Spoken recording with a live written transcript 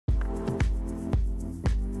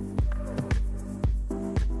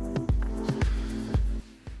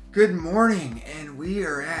Good morning, and we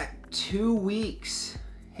are at 2 weeks.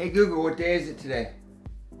 Hey Google, what day is it today?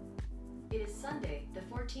 It is Sunday, the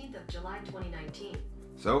 14th of July, 2019.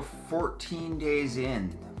 So 14 days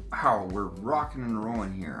in. Wow, we're rocking and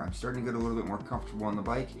rolling here. I'm starting to get a little bit more comfortable on the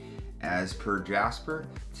bike. As per Jasper,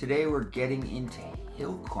 today we're getting into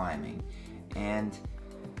hill climbing. And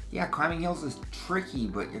yeah, climbing hills is tricky,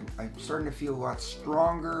 but I'm starting to feel a lot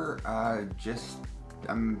stronger.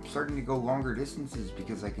 I'm starting to go longer distances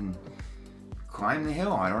because I can climb the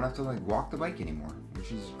hill. I don't have to walk the bike anymore,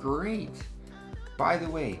 which is great. By the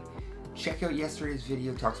way, check out yesterday's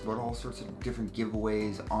video. It talks about all sorts of different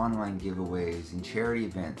giveaways, online giveaways, and charity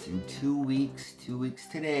events. In 2 weeks, 2 weeks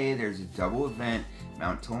today, there's a double event,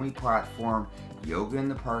 Mount Tomi platform, yoga in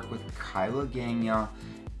the park with Kyla Gagnon,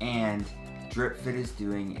 and DripFit is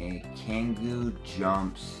doing a Kangoo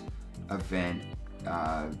Jumps event.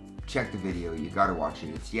 Check the video, you gotta watch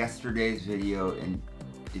it. It's yesterday's video, and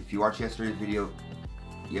if you watch yesterday's video,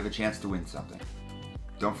 you have a chance to win something.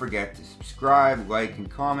 Don't forget to subscribe, like, and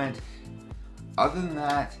comment. Other than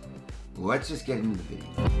that, let's just get into the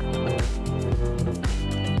video.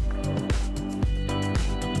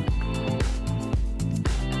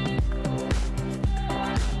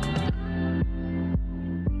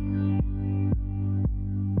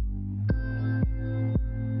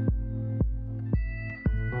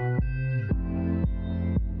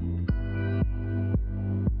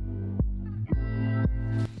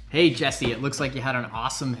 Hey Jesse, it looks like you had an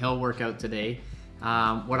awesome hill workout today.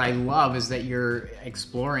 What I love is that you're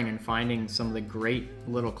exploring and finding some of the great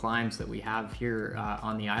little climbs that we have here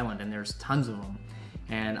on the island, and there's tons of them.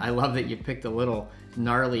 And I love that you picked a little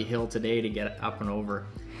gnarly hill today to get up and over.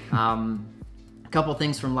 A couple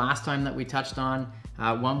things from last time that we touched on.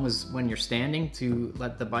 One was when you're standing, to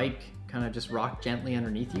let the bike kind of just rock gently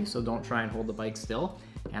underneath you, so don't try and hold the bike still.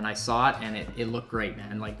 And I saw it, and it looked great,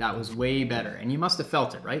 man. Like, that was way better. And you must have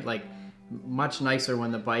felt it, right? Like, much nicer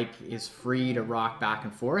when the bike is free to rock back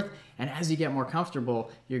and forth. And as you get more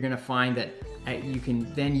comfortable, you're gonna find that you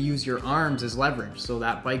can then use your arms as leverage. So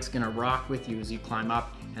that bike's gonna rock with you as you climb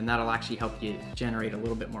up, and that'll actually help you generate a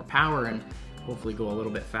little bit more power and hopefully go a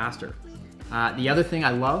little bit faster. The other thing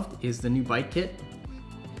I loved is the new bike kit.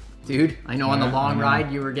 Dude, I know on the long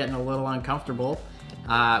ride you were getting a little uncomfortable,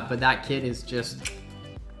 but that kit is just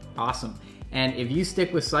awesome. And if you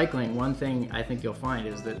stick with cycling, one thing I think you'll find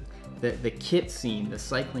is that the kit scene, the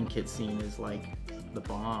cycling kit scene, is like the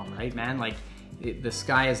bomb, right, man? Like, the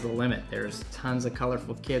sky is the limit. There's tons of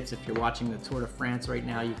colorful kits. If you're watching the Tour de France right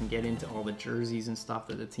now, you can get into all the jerseys and stuff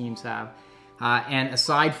that the teams have. And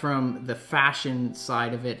aside from the fashion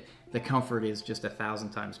side of it, the comfort is just 1,000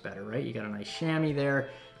 times better, right? You got a nice chamois there,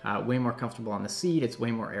 way more comfortable on the seat. It's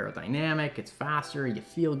way more aerodynamic. It's faster. You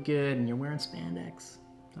feel good, and you're wearing spandex.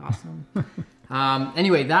 Awesome.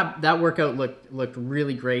 Anyway, that workout looked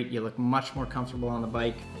really great. You look much more comfortable on the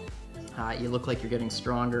bike. You look like you're getting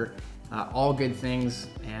stronger. All good things,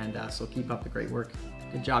 and so keep up the great work.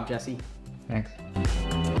 Good job, Jesse. Thanks.